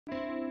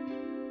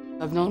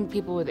I've known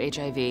people with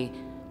HIV,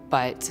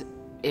 but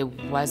it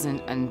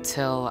wasn't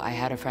until I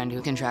had a friend who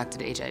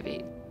contracted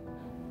HIV,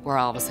 where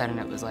all of a sudden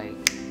it was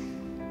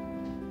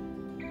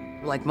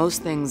like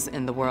most things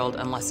in the world,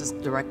 unless it's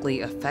directly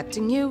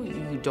affecting you,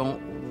 you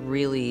don't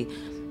really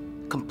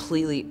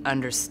completely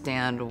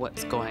understand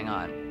what's going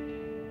on.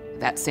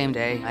 That same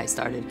day, I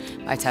started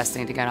my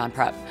testing to get on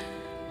PrEP.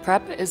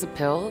 PrEP is a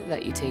pill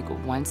that you take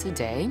once a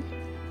day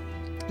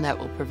that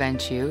will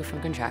prevent you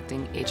from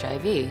contracting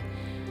HIV.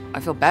 I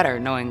feel better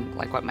knowing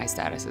what my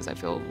status is. I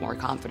feel more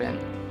confident.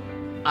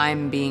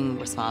 I'm being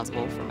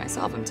responsible for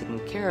myself. I'm taking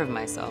care of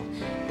myself.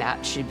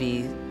 That should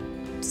be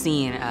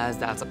seen as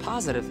that's a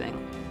positive thing.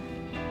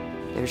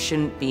 There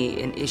shouldn't be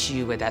an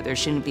issue with that. There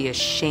shouldn't be a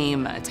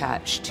shame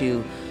attached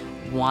to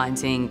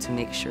wanting to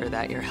make sure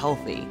that you're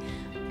healthy.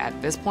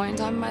 At this point in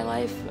time in my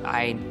life,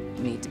 I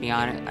need to be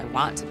on it. I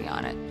want to be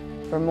on it.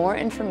 For more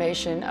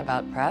information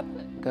about PrEP,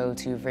 go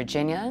to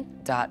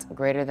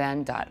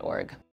virginia.greaterthan.org.